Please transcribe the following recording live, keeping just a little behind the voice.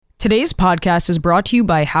Today's podcast is brought to you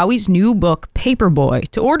by Howie's new book, Paperboy.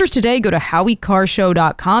 To order today, go to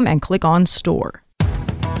howiecarrshow.com and click on store.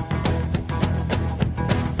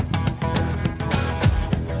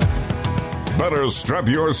 Better strap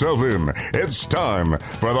yourself in. It's time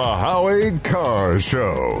for the Howie Carr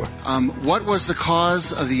Show. What was the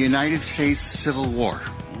cause of the United States Civil War?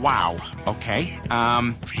 Wow. Okay.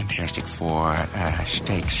 Fantastic Four.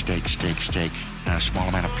 Steak. A small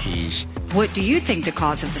amount of peas. What do you think the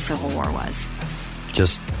cause of the Civil War was?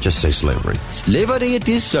 Just say slavery. Slavery it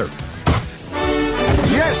is, sir.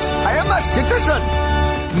 Yes, I am a citizen.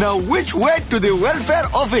 Now which way to the welfare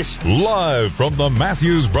office? Live from the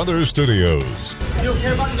Matthews Brothers Studios. You don't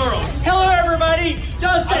care about the girls. Hello, everybody.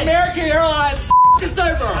 Just American Airlines. It's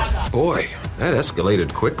over. Boy, that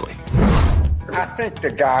escalated quickly. I think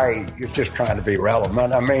the guy is just trying to be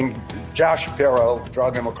relevant. I mean, Josh Shapiro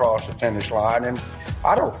drug him across the finish line, and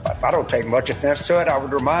I don't take much offense to it. I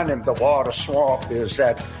would remind him the law of the swamp is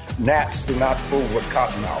that gnats do not fool with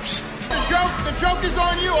cottonmouths. The joke is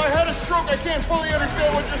on you. I had a stroke. I can't fully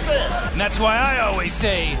understand what you're saying. And that's why I always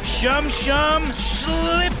say, shum,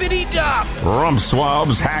 slippity-dop. Rump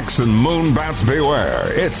swabs, hacks, and moonbats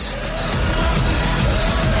beware. It's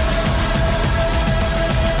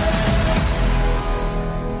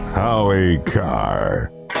Howie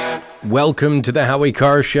Carr. Welcome to the Howie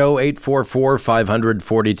Carr Show.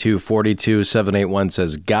 844-500-4242. 781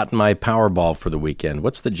 says, got my Powerball for the weekend.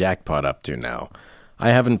 What's the jackpot up to now?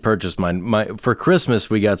 I haven't purchased mine. For Christmas,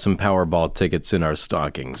 we got some Powerball tickets in our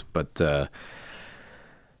stockings, but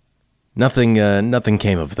nothing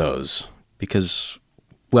came of those because,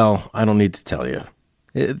 well, I don't need to tell you.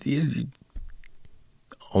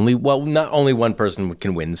 Not only one person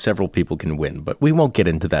can win, several people can win, but we won't get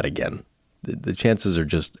into that again. The chances are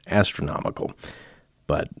just astronomical.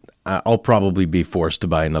 But I'll probably be forced to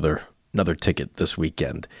buy another ticket this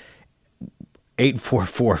weekend.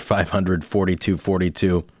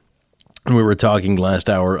 844-500-4242. And we were talking last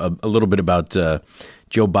hour a little bit about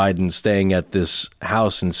Joe Biden staying at this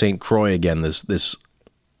house in St. Croix again, this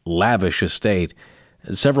lavish estate.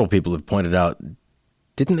 Several people have pointed out,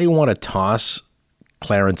 didn't they want to toss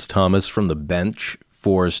Clarence Thomas from the bench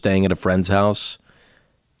for staying at a friend's house,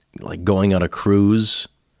 like going on a cruise?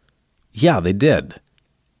 Yeah, they did.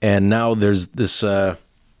 And now there's this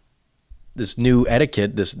new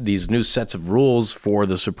etiquette, these new sets of rules for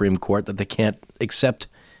the Supreme Court that they can't accept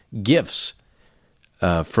gifts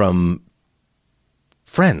from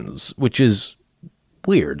friends, which is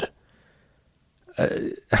weird.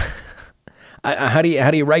 How do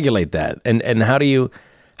you regulate that? And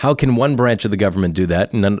how can one branch of the government do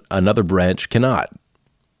that and another branch cannot?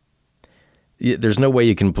 There's no way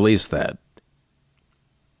you can police that.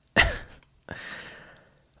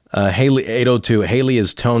 Haley 802. Haley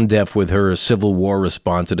is tone deaf with her Civil War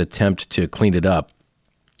response, an attempt to clean it up.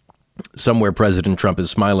 Somewhere President Trump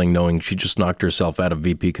is smiling, knowing she just knocked herself out of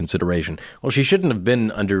VP consideration. Well, she shouldn't have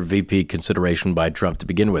been under VP consideration by Trump to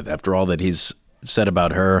begin with. After all that he's said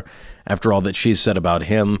about her, after all that she's said about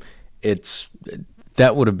him,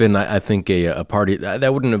 that would have been, I think, a party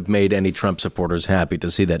that wouldn't have made any Trump supporters happy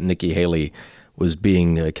to see that Nikki Haley was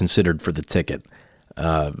being considered for the ticket.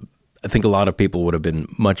 I think a lot of people would have been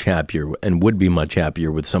much happier and would be much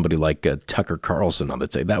happier with somebody like Tucker Carlson on the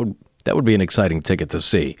ticket. That would be an exciting ticket to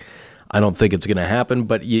see. I don't think it's going to happen,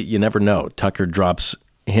 but you never know. Tucker drops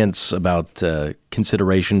hints about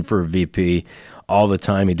consideration for VP all the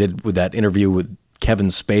time. He did with that interview with Kevin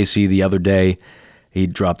Spacey the other day. He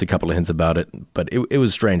dropped a couple of hints about it, but it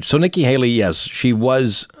was strange. So Nikki Haley, yes, she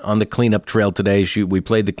was on the cleanup trail today. We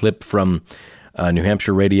played the clip from New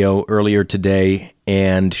Hampshire radio earlier today,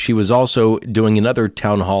 and she was also doing another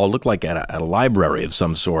town hall, looked like at a library of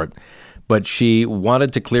some sort, but she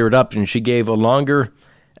wanted to clear it up, and she gave a longer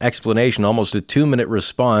explanation, almost a 2-minute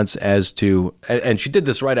response as to, and she did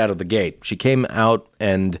this right out of the gate. She came out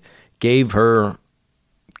and gave her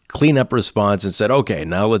cleanup response and said, okay,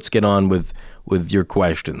 now let's get on with your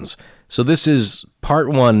questions. So this is part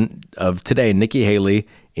one of today, Nikki Haley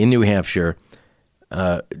in New Hampshire,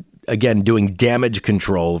 again, doing damage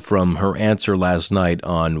control from her answer last night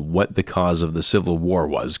on what the cause of the Civil War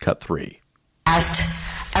was. Cut 3. Asked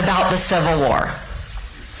about the Civil War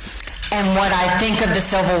and what I think of the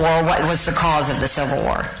Civil War, what was the cause of the Civil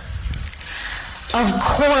War. Of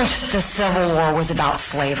course the Civil War was about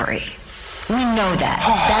slavery. We know that.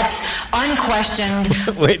 That's unquestioned.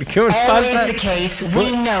 Wait, can we pause that? Always the case.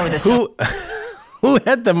 We know the who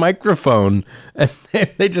had the microphone and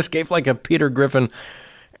they just gave like a Peter Griffin.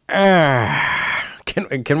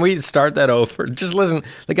 Can we start that over? Just listen.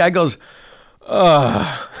 The guy goes,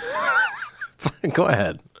 go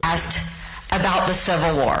ahead. Asked about the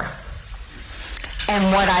Civil War.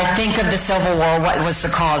 And what I think of the Civil War, what was the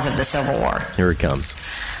cause of the Civil War. Here it comes.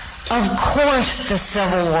 Of course the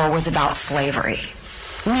Civil War was about slavery.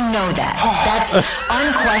 We know that. That's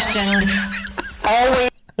unquestioned, always.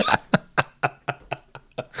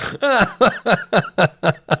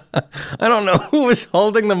 I don't know who was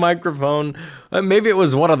holding the microphone. Maybe it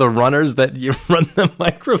was one of the runners that you run the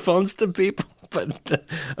microphones to people, but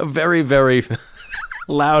a very, very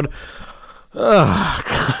loud. Oh,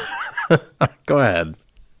 go ahead.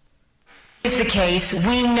 Is the case.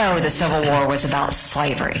 We know the Civil War was about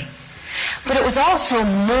slavery. But it was also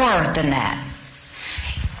more than that.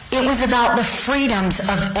 It was about the freedoms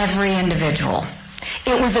of every individual.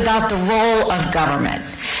 It was about the role of government.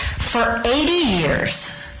 For 80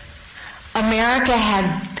 years, America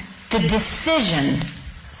had the decision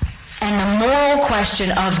and the moral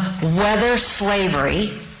question of whether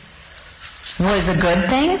slavery was a good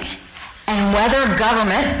thing and whether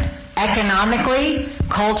government, economically,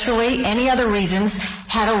 culturally, any other reasons,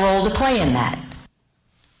 had a role to play in that.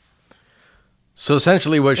 So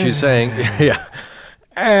essentially what she's saying,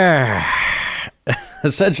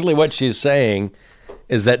 essentially what she's saying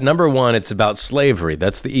is that, number one, it's about slavery.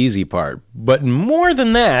 That's the easy part. But more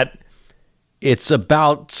than that, it's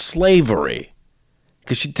about slavery.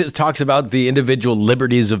 Because she talks about the individual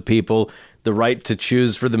liberties of people, the right to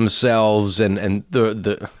choose for themselves, and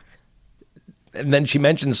then she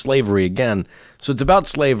mentions slavery again. So it's about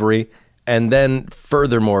slavery, and then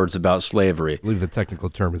furthermore, it's about slavery. I believe the technical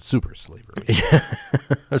term is super slavery.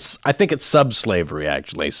 I think it's sub-slavery,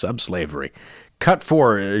 actually. Sub-slavery. Cut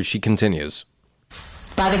 4, she continues.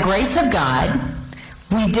 By the grace of God,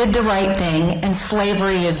 we did the right thing, and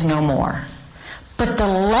slavery is no more. But the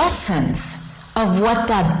lessons of what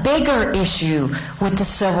that bigger issue with the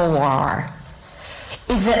Civil War are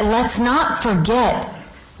is that let's not forget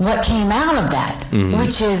what came out of that,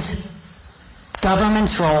 which is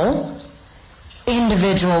government's role,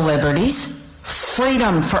 individual liberties,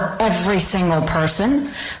 freedom for every single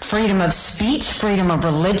person, freedom of speech, freedom of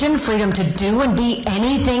religion, freedom to do and be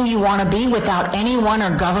anything you want to be without anyone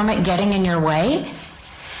or government getting in your way.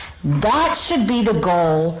 That should be the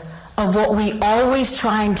goal of what we always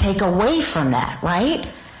try and take away from that, right?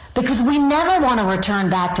 Because we never want to return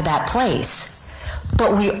back to that place.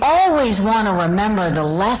 But we always want to remember the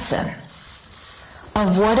lesson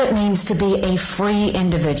of what it means to be a free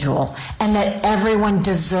individual and that everyone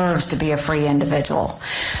deserves to be a free individual.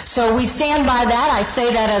 So we stand by that. I say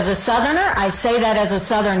that as a Southerner. I say that as a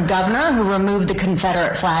Southern governor who removed the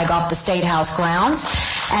Confederate flag off the State House grounds.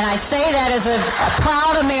 And I say that as a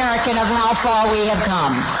proud American of how far we have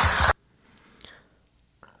come.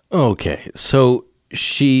 Okay, so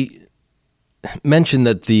she mentioned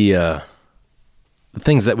that the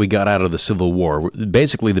things that we got out of the Civil War,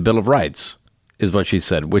 basically the Bill of Rights, is what she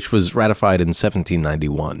said, which was ratified in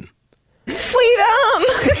 1791.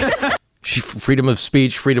 Freedom! Freedom of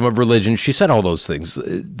speech, freedom of religion. She said all those things.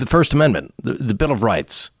 The First Amendment, the Bill of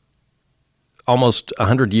Rights, almost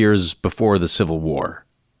 100 years before the Civil War.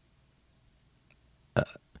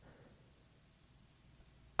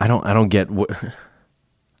 I don't get what.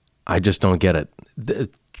 I just don't get it.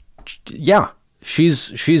 Yeah,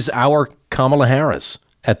 she's our Kamala Harris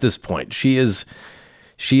at this point. She is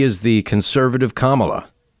the conservative Kamala.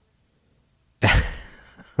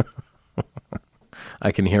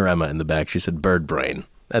 I can hear Emma in the back. She said bird brain.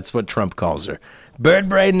 That's what Trump calls her. Bird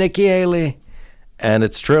brain, Nikki Haley. And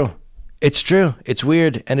it's true. It's true. It's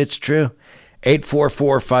weird, and it's true.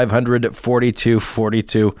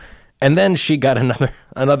 844-500-4242. And then she got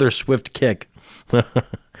another swift kick.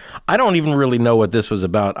 I don't even really know what this was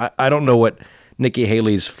about. I don't know what Nikki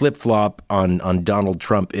Haley's flip-flop on Donald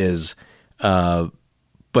Trump is. But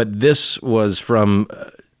this was from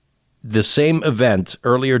the same event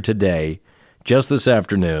earlier today, just this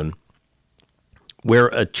afternoon, where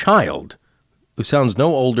a child who sounds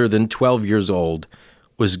no older than 12 years old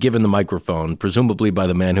was given the microphone, presumably by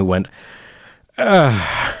the man who went,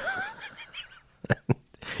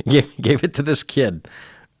 gave it to this kid,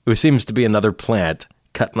 who seems to be another plant,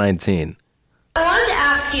 cut 19. I wanted to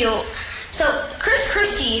ask you, so Chris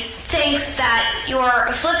Christie thinks that you're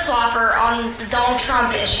a flip-flopper on the Donald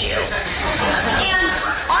Trump issue. And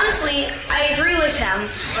honestly, I agree with him.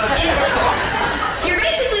 You're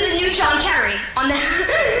basically the new John Kerry on the...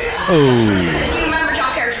 If you remember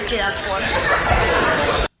John Kerry from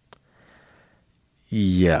 2004.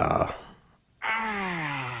 Yeah.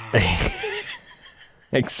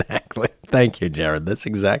 Exactly. Thank you, Jared. That's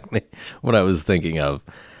exactly what I was thinking of.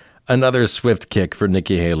 Another swift kick for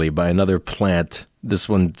Nikki Haley by another plant. This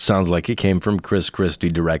one sounds like it came from Chris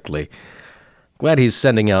Christie directly. Glad he's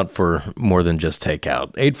sending out for more than just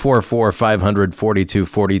takeout.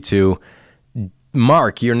 844-500-4242.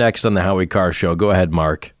 Mark, you're next on the Howie Carr Show. Go ahead,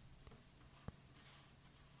 Mark.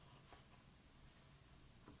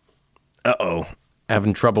 Uh-oh.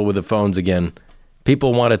 Having trouble with the phones again.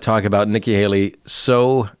 People want to talk about Nikki Haley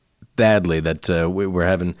so badly that we're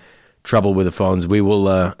having trouble with the phones. We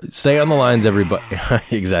will stay on the lines, everybody.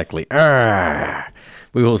 Exactly.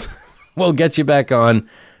 We'll get you back on.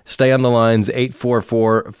 Stay on the lines,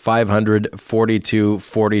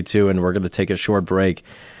 844-500-4242, and we're going to take a short break.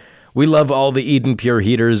 We love all the Eden Pure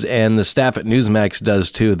heaters, and the staff at Newsmax does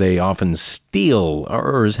too. They often steal,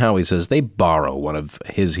 or as Howie says, they borrow one of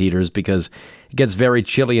his heaters because it gets very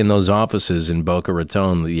chilly in those offices in Boca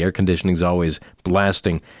Raton. The air conditioning's always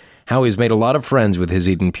blasting. Howie's made a lot of friends with his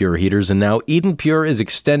Eden Pure heaters, and now Eden Pure is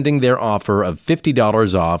extending their offer of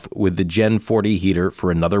 $50 off with the Gen 40 heater for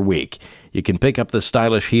another week. You can pick up the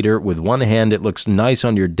stylish heater with one hand. It looks nice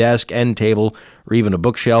on your desk, end table, or even a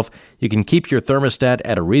bookshelf. You can keep your thermostat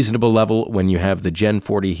at a reasonable level when you have the Gen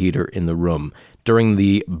 40 heater in the room. During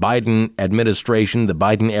the Biden administration, the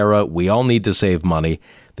Biden era, we all need to save money.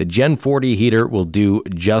 The Gen 40 heater will do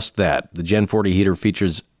just that. The Gen 40 heater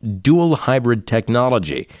features dual hybrid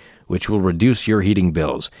technology, which will reduce your heating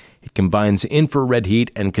bills. It combines infrared heat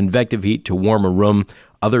and convective heat to warm a room.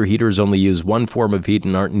 Other heaters only use one form of heat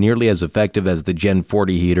and aren't nearly as effective as the Gen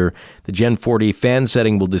 40 heater. The Gen 40 fan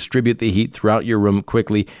setting will distribute the heat throughout your room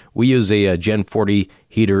quickly. We use a Gen 40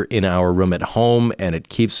 heater in our room at home, and it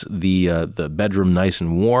keeps the bedroom nice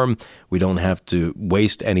and warm. We don't have to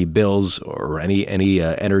waste any bills or any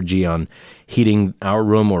energy on heating our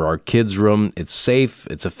room or our kids' room. It's safe.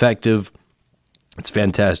 It's effective. It's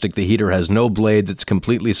fantastic. The heater has no blades. It's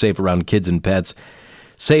completely safe around kids and pets.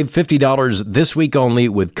 Save $50 this week only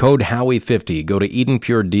with code Howie50. Go to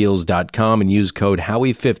EdenPureDeals.com and use code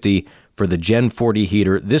Howie50 for the Gen 40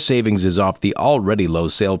 heater. This savings is off the already low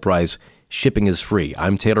sale price. Shipping is free.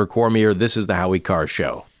 I'm Taylor Cormier. This is the Howie Carr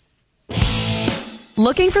Show.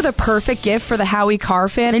 Looking for the perfect gift for the Howie Carr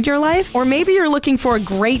fan in your life? Or maybe you're looking for a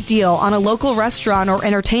great deal on a local restaurant or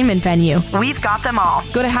entertainment venue? We've got them all.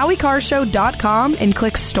 Go to HowieCarrshow.com and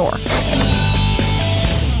click store.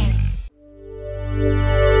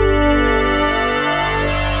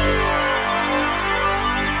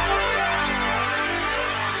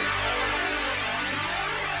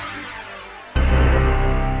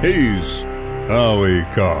 He's Howie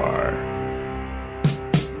Carr.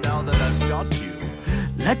 Now that I've got you,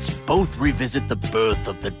 let's both revisit the birth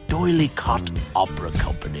of the Doily Cott Opera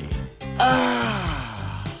Company.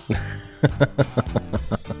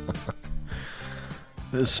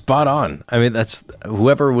 Spot on. I mean, that's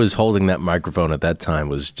whoever was holding that microphone at that time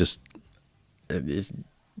was just. You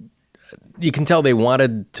can tell they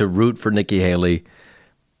wanted to root for Nikki Haley,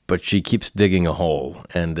 but she keeps digging a hole,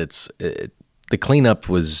 and the cleanup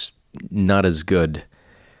was not as good,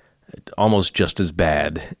 almost just as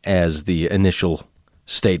bad as the initial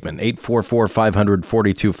statement.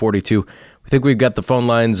 844-500-4242. We think we've got the phone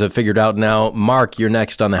lines figured out now. Mark, you're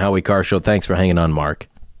next on the Howie Carr Show. Thanks for hanging on, Mark.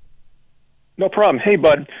 No problem. Hey,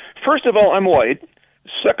 bud. First of all, I'm white.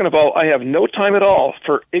 Second of all, I have no time at all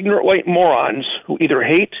for ignorant white morons who either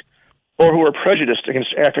hate or who are prejudiced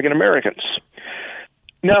against African Americans.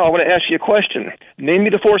 Now, I want to ask you a question. Name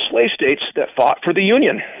me the 4 slave states that fought for the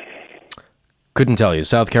Union. Couldn't tell you.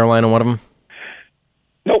 South Carolina, one of them?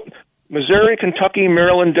 Nope. Missouri, Kentucky,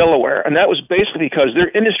 Maryland, Delaware. And that was basically because their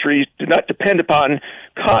industries did not depend upon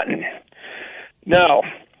cotton. Now,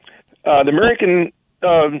 the American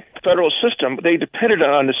federal system, they depended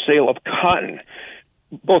on the sale of cotton,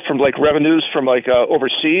 both from revenues from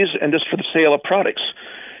overseas and just for the sale of products.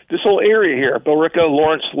 This whole area here, Billerica,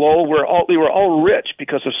 Lawrence, Lowell, we were all rich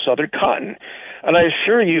because of Southern cotton. And I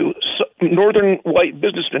assure you, northern white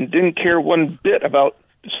businessmen didn't care one bit about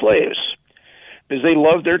the slaves because they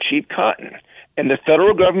loved their cheap cotton. And the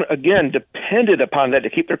federal government, again, depended upon that to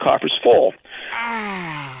keep their coffers full.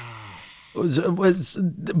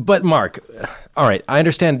 But, Mark, all right, I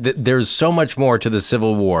understand that there's so much more to the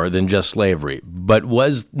Civil War than just slavery, but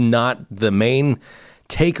was not the main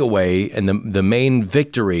takeaway and the main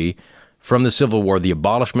victory from the Civil War the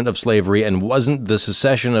abolishment of slavery, and wasn't the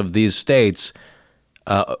secession of these states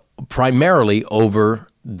primarily over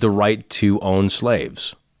the right to own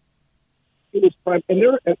slaves? It was in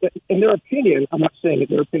their opinion, I'm not saying that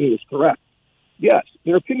their opinion is correct. Yes,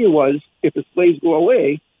 their opinion was if the slaves go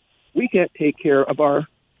away, we can't take care of our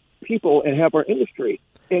people and have our industry.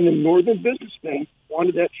 And the northern businessmen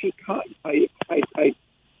wanted that cheap cotton. I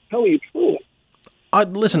tell you truly.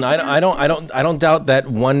 Listen, I don't doubt that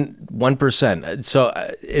 1%. So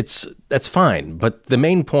that's fine. But the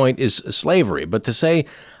main point is slavery. But to say,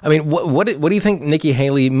 I mean, what do you think Nikki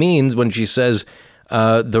Haley means when she says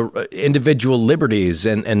the individual liberties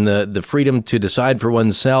and the freedom to decide for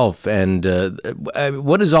oneself? And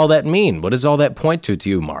what does all that mean? What does all that point to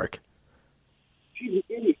you, Mark? She's an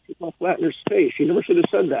idiot. She fell flat in her face. She never should have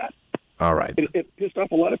said that. All right. It pissed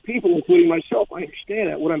off a lot of people, including myself. I understand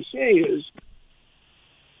that. What I'm saying is,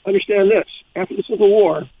 understand this. After the Civil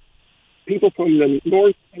War, people from the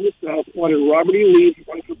North and the South wanted Robert E. Lee to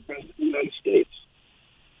run for president of the United States.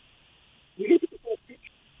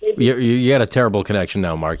 You had a terrible connection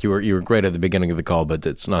now, Mark. You were great at the beginning of the call, but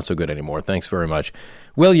it's not so good anymore. Thanks very much.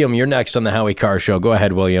 William, you're next on the Howie Carr Show. Go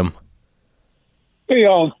ahead, William. Hey,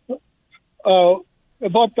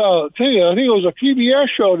 about the thing, I think it was a PBS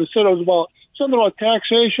show that said it was about something about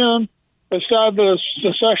taxation, the start of the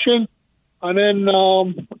secession, and then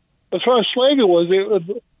as far as slavery was,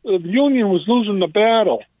 the Union was losing the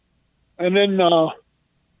battle, and then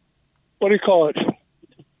what do you call it?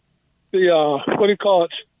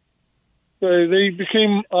 They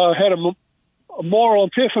became had a moral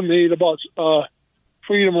epiphany about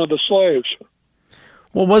freedom of the slaves.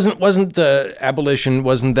 Well, wasn't abolition,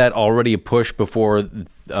 wasn't that already a push before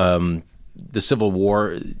the Civil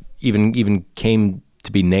War even came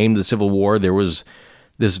to be named the Civil War? There was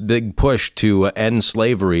this big push to end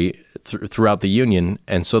slavery throughout the Union,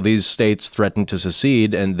 and so these states threatened to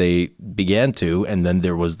secede, and they began to, and then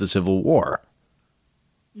there was the Civil War.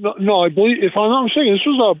 No, I believe, if I'm not mistaken, this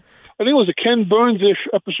was I think it was a Ken Burns-ish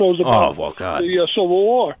episode about the Civil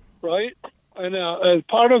War, right? And as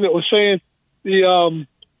part of it was saying the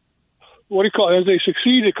what do you call it? As they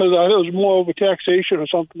succeeded, because I thought it was more over taxation or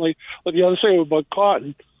something like the other side about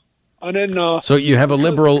cotton. And then so you have a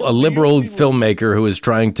liberal filmmaker who is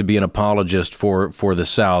trying to be an apologist for the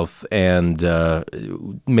South and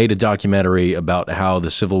made a documentary about how the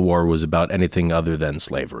Civil War was about anything other than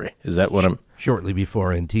slavery. Is that what I'm? Shortly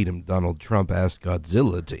before Antietam, Donald Trump asked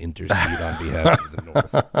Godzilla to intercede on behalf of the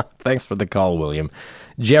North. Thanks for the call, William.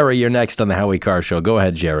 Jerry, you're next on the Howie Carr Show. Go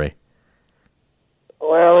ahead, Jerry.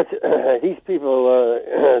 Well, these people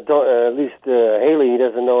don't. At least Haley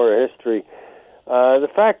doesn't know her history. The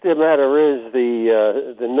fact of the matter is,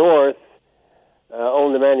 the North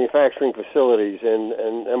owned the manufacturing facilities,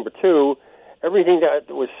 and number two, everything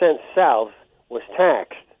that was sent south was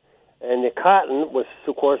taxed, and the cotton was,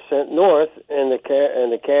 of course, sent north, and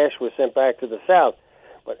the cash was sent back to the south.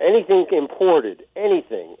 But anything imported,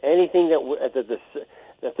 anything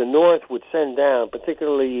that the North would send down,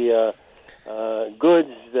 particularly goods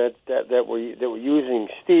that were using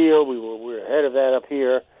steel, we were ahead of that up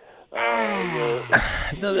here.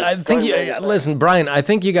 I think listen, Brian. I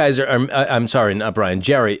think you guys are. I'm sorry, not Brian.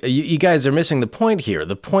 Jerry. You guys are missing the point here.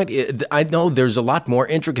 The point is, I know there's a lot more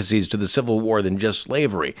intricacies to the Civil War than just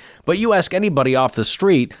slavery. But you ask anybody off the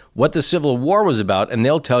street what the Civil War was about, and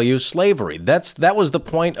they'll tell you slavery. That was the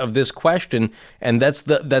point of this question, and that's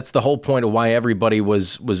the whole point of why everybody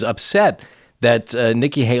was upset that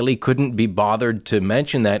Nikki Haley couldn't be bothered to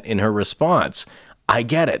mention that in her response. I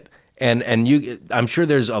get it. And I'm sure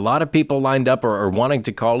there's a lot of people lined up or wanting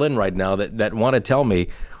to call in right now that want to tell me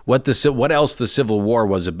what else the Civil War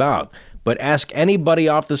was about. But ask anybody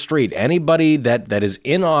off the street, anybody that is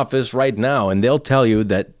in office right now, and they'll tell you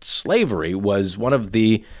that slavery was one of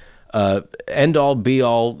the end-all,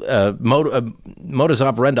 be-all modus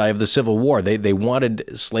operandi of the Civil War. They wanted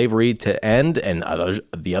slavery to end, and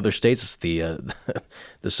the other states, the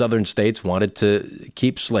southern states, wanted to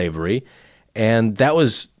keep slavery, and that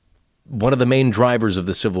was one of the main drivers of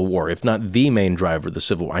the Civil War, if not the main driver of the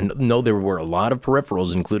Civil War. I know there were a lot of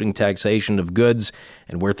peripherals, including taxation of goods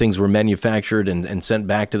and where things were manufactured and sent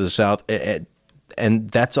back to the South, and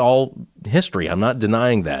that's all history. I'm not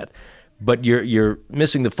denying that. But you're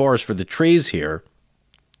missing the forest for the trees here,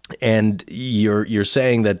 and you're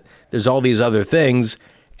saying that there's all these other things,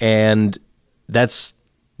 and that's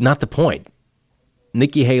not the point.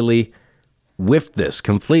 Nikki Haley whiffed this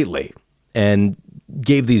completely and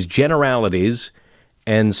gave these generalities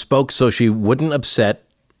and spoke so she wouldn't upset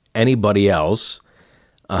anybody else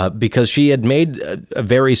because she had made a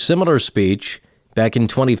very similar speech back in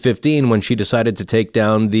 2015 when she decided to take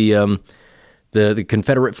down the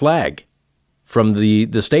Confederate flag from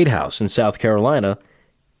the State House in South Carolina,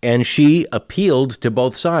 and she appealed to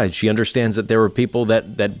both sides. She understands that there were people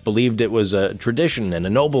that believed it was a tradition and a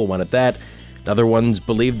noble one at that. Other ones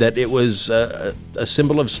believed that it was a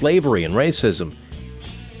symbol of slavery and racism.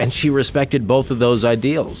 And she respected both of those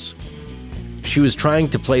ideals. She was trying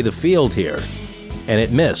to play the field here, and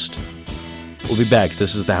it missed. We'll be back.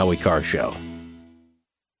 This is the Howie Carr Show.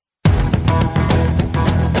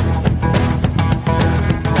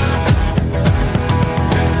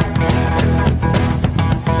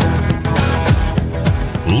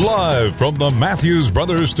 Live from the Matthews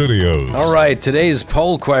Brothers Studios. All right, today's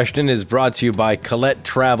poll question is brought to you by Colette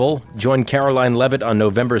Travel. Join Caroline Levitt on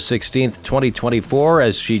November 16th, 2024,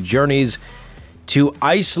 as she journeys to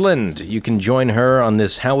Iceland. You can join her on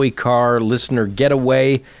this Howie Carr listener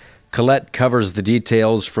getaway. Colette covers the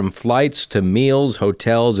details from flights to meals,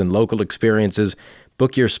 hotels, and local experiences.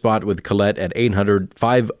 Book your spot with Colette at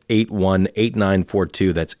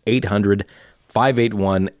 800-581-8942. That's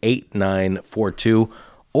 800-581-8942.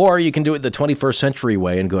 Or you can do it the 21st century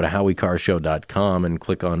way and go to HowieCarShow.com and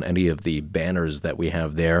click on any of the banners that we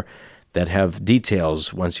have there that have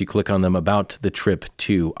details, once you click on them, about the trip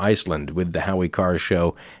to Iceland with the Howie Carr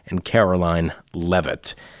Show and Caroline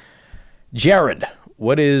Levitt. Jared,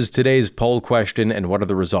 what is today's poll question and what are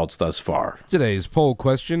the results thus far? Today's poll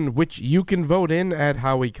question, which you can vote in at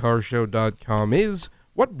HowieCarShow.com, is: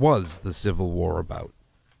 what was the Civil War about?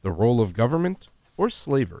 The role of government or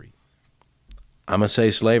slavery? I'm going to say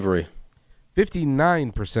slavery.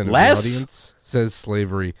 59% of the audience says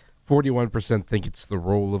slavery. 41% think it's the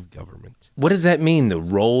role of government. What does that mean, the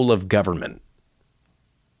role of government?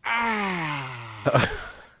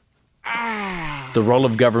 The role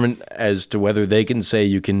of government as to whether they can say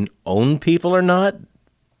you can own people or not?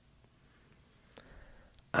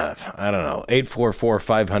 I don't know.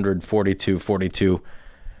 844-500-4242.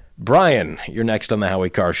 Brian, you're next on the Howie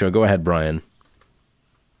Carr Show. Go ahead, Brian.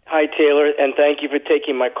 Hi, Taylor, and thank you for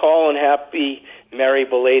taking my call, and happy, merry,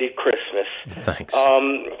 belated Christmas. Thanks.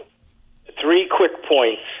 3 quick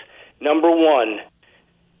points. Number 1,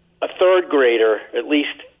 a third grader, at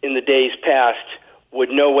least in the days past, would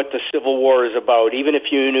know what the Civil War is about. Even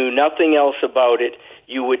if you knew nothing else about it,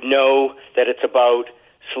 you would know that it's about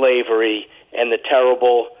slavery and the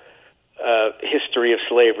terrible history of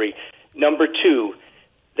slavery. Number 2,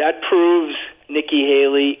 that proves Nikki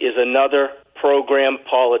Haley is another program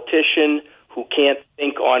politician who can't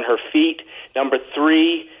think on her feet. Number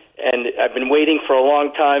 3, and I've been waiting for a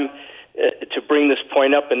long time to bring this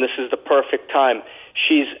point up, and this is the perfect time.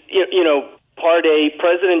 She's, Part A,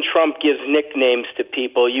 President Trump gives nicknames to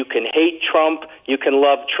people. You can hate Trump, you can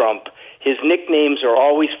love Trump. His nicknames are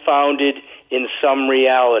always founded in some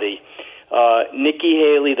reality. Nikki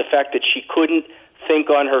Haley, the fact that she couldn't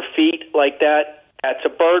think on her feet like that, that's a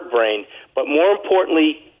bird brain. But more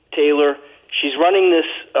importantly, Taylor, she's running this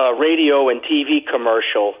radio and TV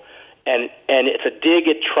commercial, and it's a dig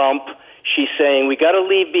at Trump. She's saying, we got to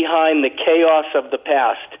leave behind the chaos of the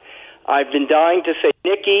past. I've been dying to say,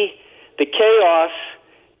 Nikki, the chaos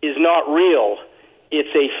is not real.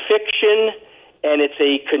 It's a fiction, and it's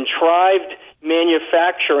a contrived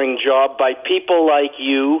manufacturing job by people like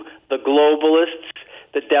you, the globalists,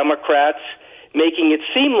 the Democrats, making it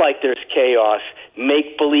seem like there's chaos,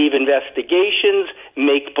 make-believe investigations,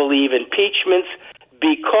 make-believe impeachments,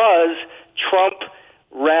 because Trump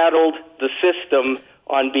rattled the system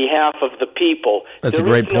on behalf of the people. That's a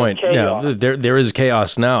great point. Yeah, there is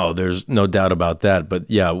chaos now. There's no doubt about that. But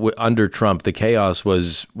yeah, under Trump, the chaos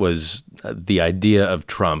was the idea of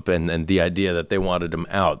Trump and the idea that they wanted him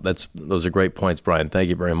out. Those are great points, Brian. Thank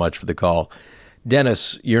you very much for the call.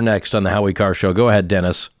 Dennis, you're next on the Howie Carr Show. Go ahead,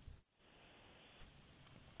 Dennis.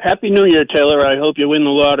 Happy New Year, Taylor. I hope you win the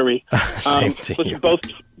lottery. Same to you.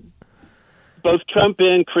 Both Trump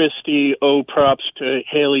and Christie owe props to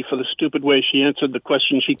Haley for the stupid way she answered the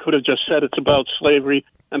question. She could have just said it's about slavery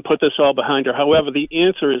and put this all behind her. However, the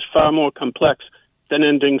answer is far more complex than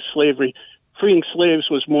ending slavery. Freeing slaves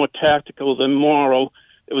was more tactical than moral.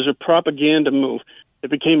 It was a propaganda move. It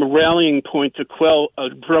became a rallying point to quell a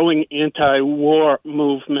growing anti-war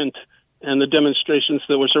movement and the demonstrations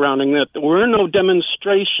that were surrounding that. There were no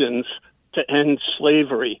demonstrations to end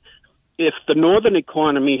slavery. If the northern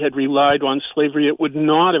economy had relied on slavery, it would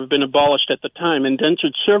not have been abolished at the time.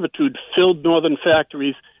 Indentured servitude filled northern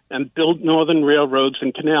factories and built northern railroads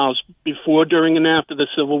and canals before, during, and after the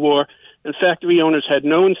Civil War, and factory owners had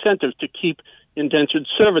no incentive to keep indentured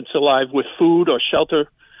servants alive with food or shelter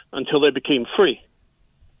until they became free.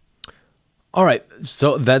 All right,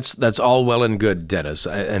 so that's all well and good, Dennis,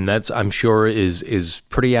 and that's, I'm sure, is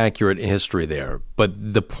pretty accurate history there.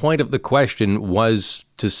 But the point of the question was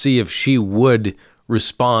to see if she would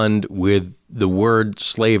respond with the word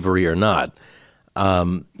slavery or not. I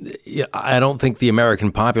don't think the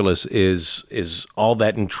American populace is all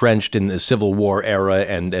that entrenched in the Civil War era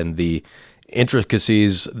and the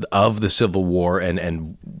intricacies of the Civil War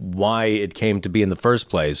and why it came to be in the first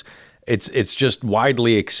place. It's just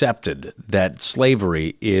widely accepted that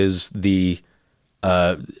slavery is the.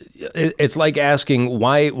 It's like asking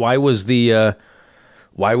why was the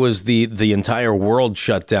entire world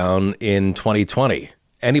shut down in 2020?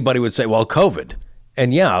 Anybody would say, well, COVID.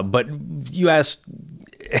 And yeah, but you ask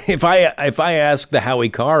if I ask the Howie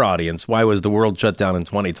Carr audience why was the world shut down in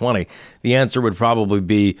 2020, the answer would probably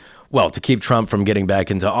be, well, to keep Trump from getting back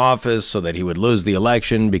into office so that he would lose the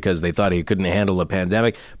election because they thought he couldn't handle a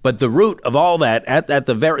pandemic. But the root of all that, at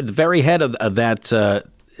the very head of that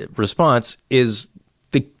response, is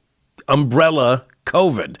the umbrella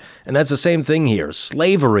COVID. And that's the same thing here.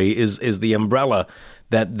 Slavery is the umbrella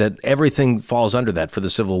that everything falls under that for the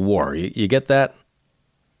Civil War. You get that?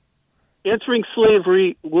 Answering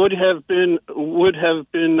slavery would have been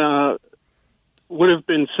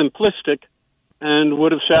simplistic and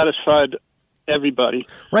would have satisfied everybody.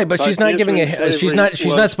 Right, but she's not giving she's not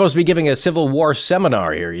supposed to be giving a Civil War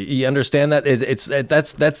seminar here. You understand that?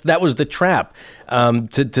 That was the trap,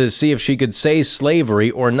 to see if she could say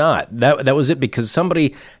slavery or not. That was it, because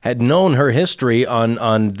somebody had known her history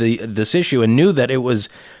on this issue and knew that it was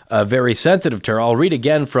very sensitive to her. I'll read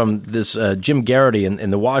again from this Jim Garrity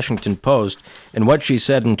in the Washington Post, and what she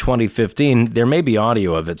said in 2015. There may be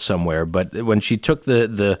audio of it somewhere, but when she took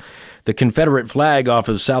the Confederate flag off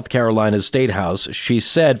of South Carolina's State House, she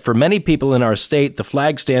said, "For many people in our state, the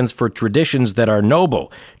flag stands for traditions that are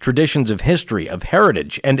noble, traditions of history, of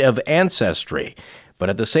heritage, and of ancestry." But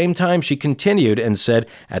at the same time, she continued and said,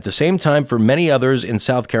 "At the same time, for many others in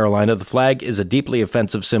South Carolina, the flag is a deeply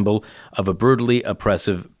offensive symbol of a brutally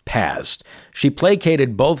oppressive past." She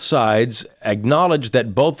placated both sides, acknowledged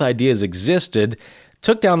that both ideas existed,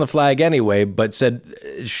 took down the flag anyway, but said,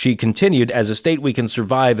 she continued, "As a state, we can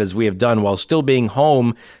survive as we have done while still being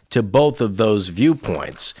home to both of those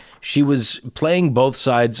viewpoints." She was playing both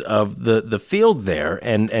sides of the field there,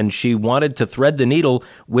 and she wanted to thread the needle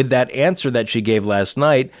with that answer that she gave last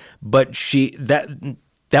night, but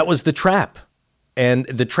that was the trap. And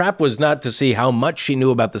the trap was not to see how much she knew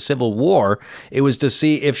about the Civil War. It was to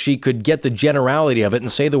see if she could get the generality of it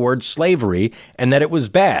and say the word slavery and that it was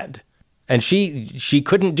bad. And she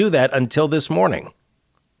couldn't do that until this morning.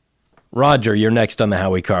 Roger, you're next on the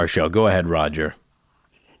Howie Carr Show. Go ahead, Roger.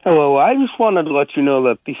 Hello. I just wanted to let you know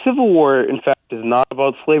that the Civil War, in fact, is not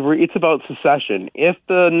about slavery. It's about secession. If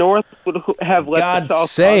the North would have let God's the South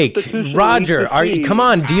sake, constitutionally Roger, secede- come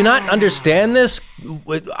on. Do you not understand this?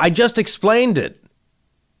 I just explained it.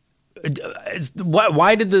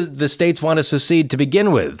 Why did the states want to secede to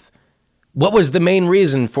begin with? What was the main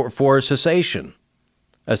reason for secession?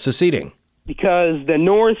 Seceding? Because the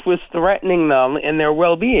North was threatening them and their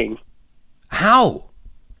well-being. How?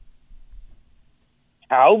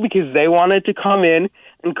 How? Because they wanted to come in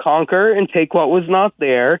and conquer and take what was not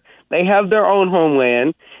there. They have their own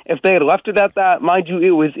homeland. If they had left it at that, mind you, it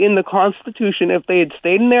was in the Constitution. If they had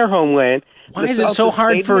stayed in their homeland... Why is it so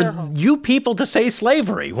hard for you people to say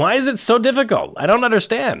slavery? Why is it so difficult? I don't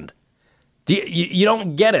understand. You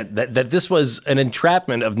don't get it, that this was an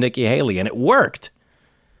entrapment of Nikki Haley, and it worked.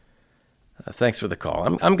 Thanks for the call.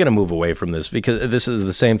 I'm going to move away from this because this is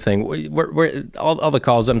the same thing. We're all the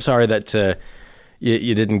calls. I'm sorry that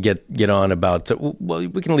you didn't get on about. Well,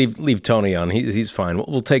 we can leave Tony on. He's fine.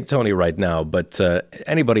 We'll take Tony right now. But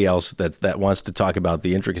anybody else that wants to talk about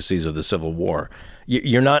the intricacies of the Civil War,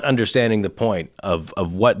 you're not understanding the point of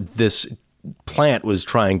what this plant was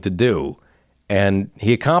trying to do, and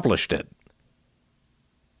he accomplished it.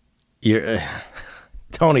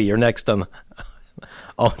 Tony, you're next on.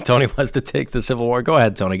 Oh, Tony wants to take the Civil War. Go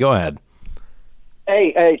ahead, Tony. Go ahead.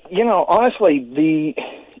 Hey, honestly, the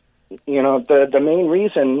main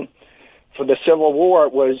reason for the Civil War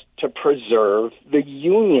was to preserve the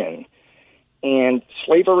Union, and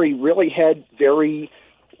slavery really had very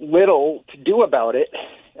little to do about it.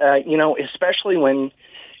 Especially when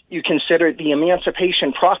you consider the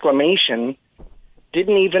Emancipation Proclamation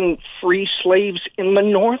didn't even free slaves in the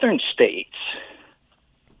northern states.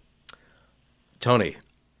 Tony,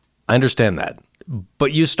 I understand that.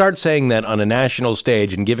 But you start saying that on a national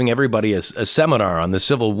stage and giving everybody a seminar on the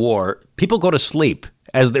Civil War, people go to sleep,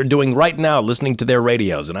 as they're doing right now, listening to their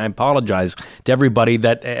radios. And I apologize to everybody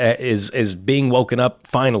that is being woken up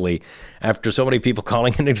finally after so many people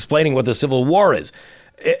calling and explaining what the Civil War is.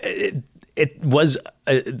 It was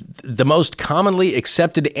the most commonly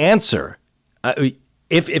accepted answer.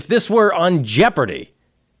 If this were on Jeopardy,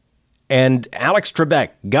 and Alex Trebek,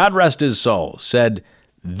 God rest his soul, said,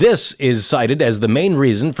 "This is cited as the main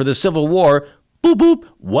reason for the Civil War. Boop, boop.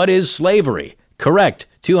 What is slavery?" Correct.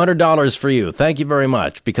 $200 for you. Thank you very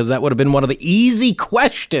much, because that would have been one of the easy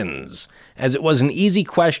questions, as it was an easy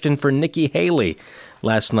question for Nikki Haley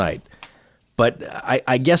last night. But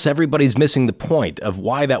I guess everybody's missing the point of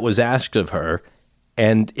why that was asked of her,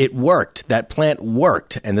 and it worked. That plant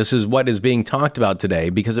worked, and this is what is being talked about today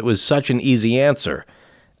because it was such an easy answer.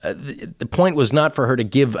 The point was not for her to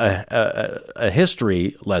give a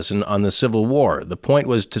history lesson on the Civil War. The point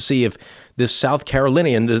was to see if this South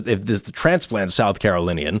Carolinian, if this transplant South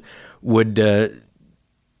Carolinian would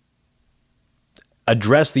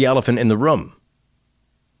address the elephant in the room.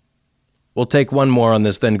 We'll take one more on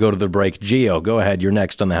this, then go to the break. Gio, go ahead. You're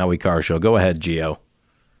next on the Howie Carr Show. Go ahead, Gio.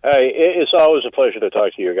 Hey, it's always a pleasure to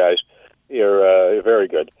talk to you guys. You're very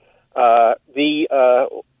good.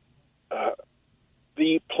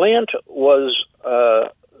 The plant was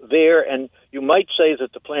there, and you might say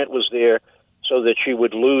that the plant was there so that she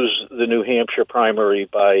would lose the New Hampshire primary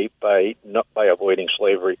by avoiding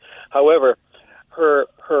slavery. However, her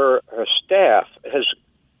staff has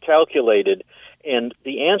calculated, and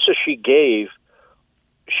the answer she gave,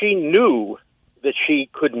 she knew that she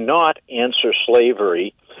could not answer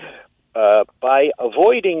slavery. By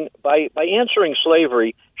answering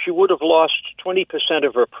slavery, she would have lost 20%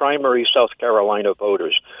 of her primary South Carolina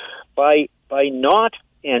voters. By not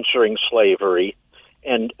answering slavery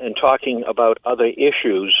and talking about other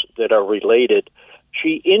issues that are related,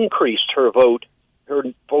 she increased her vote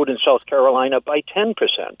in South Carolina by 10%.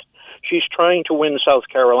 She's trying to win South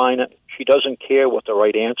Carolina. She doesn't care what the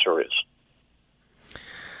right answer is.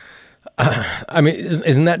 I mean,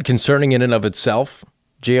 isn't that concerning in and of itself,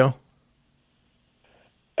 Gio?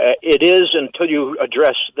 It is until you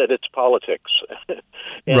address that it's politics.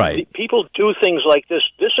 And right. People do things like this.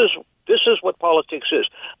 This is what politics is.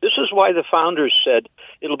 This is why the founders said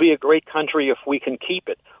it'll be a great country if we can keep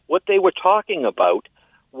it. What they were talking about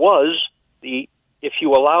was if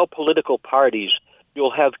you allow political parties, you'll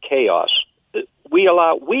have chaos. We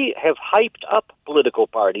have hyped up political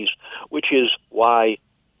parties, which is why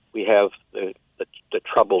we have the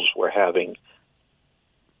troubles we're having.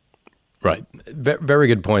 Right. Very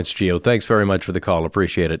good points, Gio. Thanks very much for the call.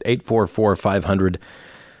 Appreciate it.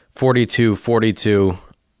 844-500-4242.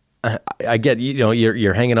 I get,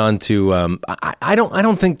 you're hanging on to, I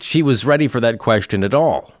don't think she was ready for that question at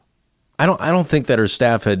all. I don't think that her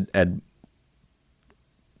staff had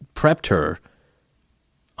prepped her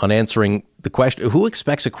on answering the question. Who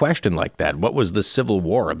expects a question like that? What was the Civil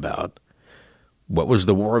War about? What was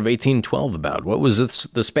the War of 1812 about? What was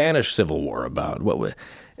the Spanish Civil War about?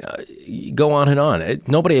 Go on and on.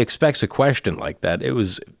 Nobody expects a question like that.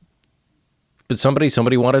 But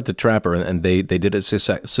somebody wanted to trap her, and they did it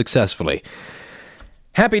successfully.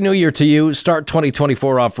 Happy New Year to you. Start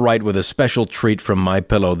 2024 off right with a special treat from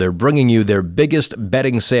MyPillow. They're bringing you their biggest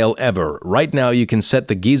bedding sale ever. Right now, you can set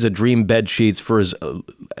the Giza Dream bed sheets for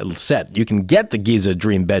You can get the Giza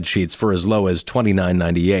Dream bed sheets for as low as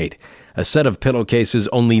 $29.98. A set of pillowcases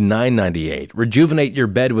only $9.98. Rejuvenate your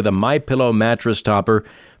bed with a MyPillow mattress topper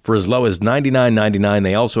for as low as $99.99.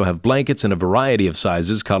 They also have blankets in a variety of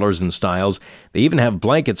sizes, colors, and styles. They even have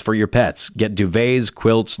blankets for your pets. Get duvets,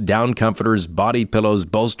 quilts, down comforters, body pillows,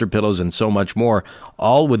 bolster pillows, and so much more,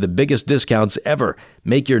 all with the biggest discounts ever.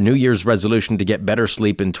 Make your New Year's resolution to get better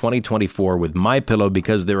sleep in 2024 with MyPillow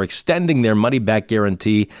because they're extending their money-back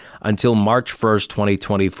guarantee until March 1st,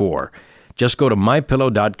 2024. Just go to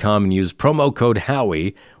MyPillow.com and use promo code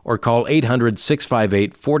Howie or call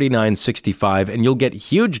 800-658-4965 and you'll get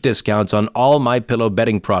huge discounts on all MyPillow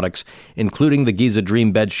bedding products, including the Giza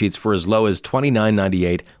Dream bed sheets for as low as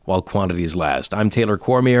 $29.98 while quantities last. I'm Taylor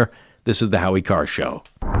Cormier. This is The Howie Carr Show.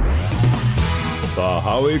 The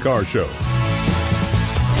Howie Carr Show.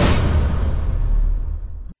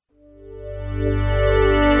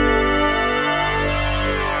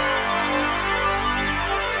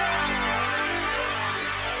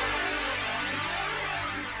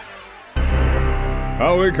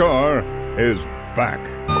 Howie Carr is back.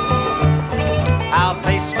 I'll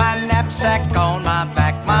place my knapsack on my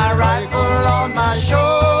back, my rifle on my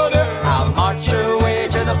shoulder. I'll march away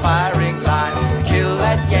to the firing line, kill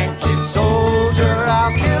that Yankee soldier.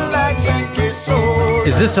 I'll kill that Yankee soldier.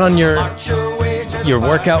 Is this on your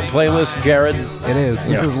workout playlist, Jared? It is.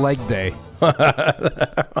 This is leg day.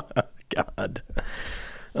 God.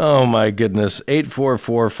 Oh, my goodness.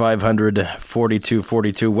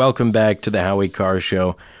 844-500-4242. Welcome back to the Howie Carr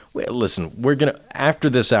Show. Listen, after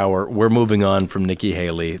this hour, we're moving on from Nikki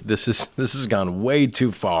Haley. This has gone way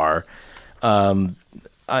too far.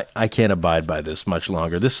 I can't abide by this much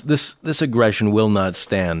longer. This aggression will not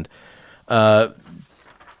stand. By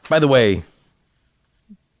the way,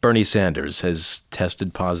 Bernie Sanders has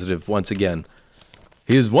tested positive once again.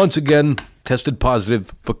 He has once again tested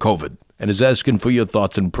positive for COVID and is asking for your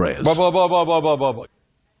thoughts and prayers. Blah, blah, blah, blah, blah, blah, blah.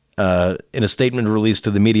 In a statement released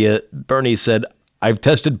to the media, Bernie said, "I've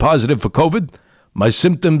tested positive for COVID. My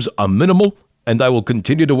symptoms are minimal, and I will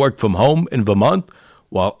continue to work from home in Vermont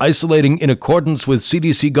while isolating in accordance with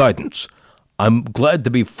CDC guidance. I'm glad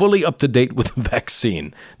to be fully up to date with the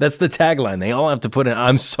vaccine. That's the tagline. They all have to put in,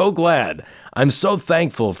 I'm so glad. I'm so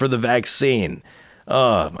thankful for the vaccine.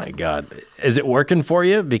 Oh, my God. Is it working for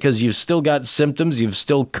you? Because you've still got symptoms. You've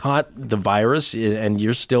still caught the virus, and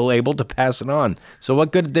you're still able to pass it on. So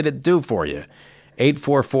what good did it do for you?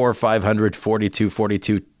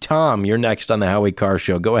 844-500-4242. Tom, you're next on the Howie Carr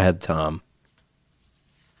Show. Go ahead, Tom.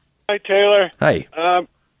 Hi, Taylor. Hi.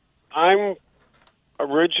 I'm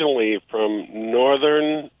originally from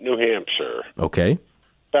northern New Hampshire. Okay.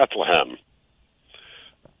 Bethlehem.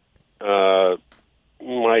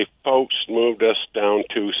 My folks moved us down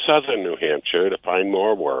to southern New Hampshire to find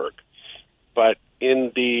more work. But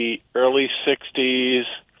in the early 60s,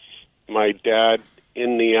 my dad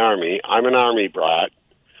in the Army, I'm an Army brat,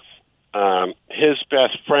 his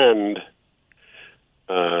best friend,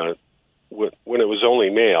 when it was only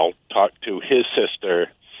male, talked to his sister,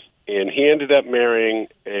 and he ended up marrying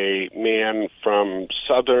a man from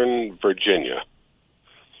southern Virginia.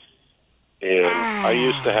 And I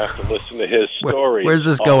used to have to listen to his stories. Where's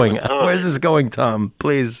this going? Where's this going, Tom?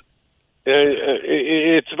 Please.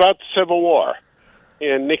 It's about the Civil War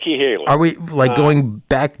and Nikki Haley. Are we going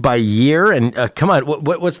back by year? And come on,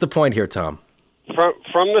 what's the point here, Tom? From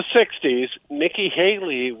the 60s, Nikki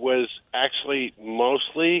Haley was actually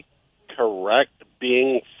mostly correct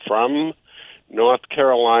being from North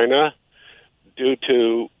Carolina due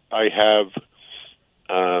to I have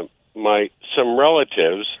some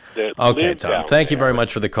relatives that okay, Tom. down Thank you there. very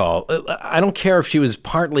much for the call. I don't care if she was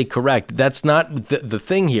partly correct. That's not the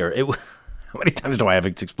thing here. How many times do I have to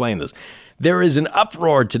explain this? There is an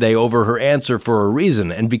uproar today over her answer for a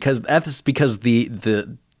reason, and because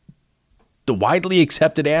the widely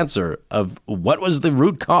accepted answer of what was the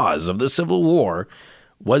root cause of the Civil War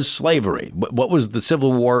was slavery. What was the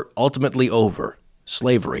Civil War ultimately over?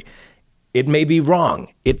 Slavery. It may be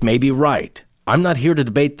wrong. It may be right. I'm not here to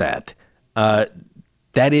debate that.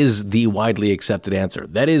 That is the widely accepted answer.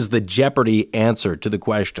 That is the Jeopardy answer to the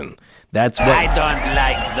question. That's what I don't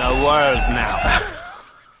like the world now.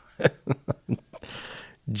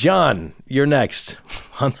 John, you're next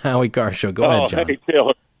on the Howie Carr Show. Go ahead, John. Hey,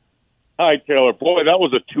 Taylor. Hi, Taylor. Boy, that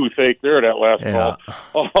was a toothache there, that last call.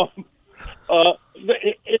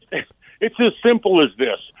 It's as simple as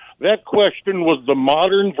this. That question was the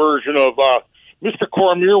modern version of, Mr.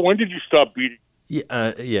 Cormier, when did you stop beating? Yeah,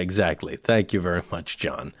 exactly. Thank you very much,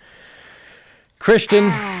 John.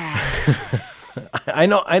 Christian, I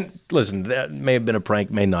know. Listen, that may have been a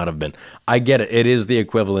prank, may not have been. I get it. It is the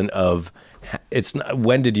equivalent of, it's not,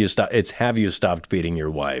 when did you stop? It's, have you stopped beating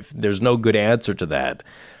your wife? There's no good answer to that.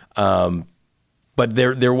 But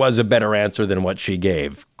there was a better answer than what she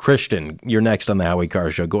gave. Christian, you're next on the Howie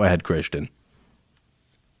Carr Show. Go ahead, Christian.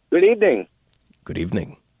 Good evening. Good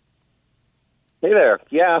evening. Hey there.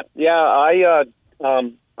 Yeah.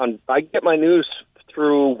 I get my news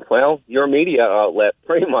through, your media outlet,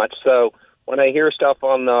 pretty much. So when I hear stuff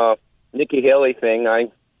on the Nikki Haley thing,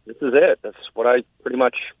 this is it. That's what I pretty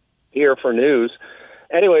much hear for news.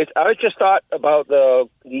 Anyways, I just thought about the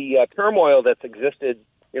turmoil that's existed,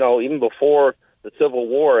 even before the Civil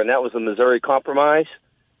War, and that was the Missouri Compromise.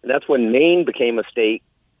 And that's when Maine became a state,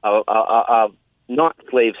 not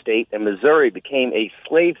slave state, and Missouri became a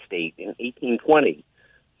slave state in 1820.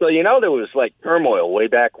 So, there was turmoil way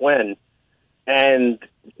back when. And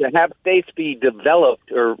to have states be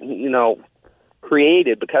developed or,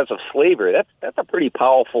 created because of slavery, that's a pretty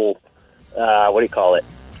powerful,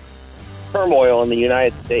 turmoil in the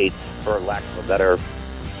United States, for lack of a better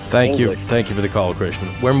Thank English. you. Thank you for the call, Christian.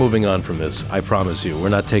 We're moving on from this. I promise you. We're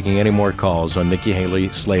not taking any more calls on Nikki Haley,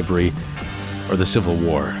 slavery, or the Civil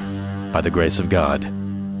War. By the grace of God.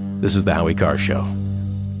 This is the Howie Carr Show.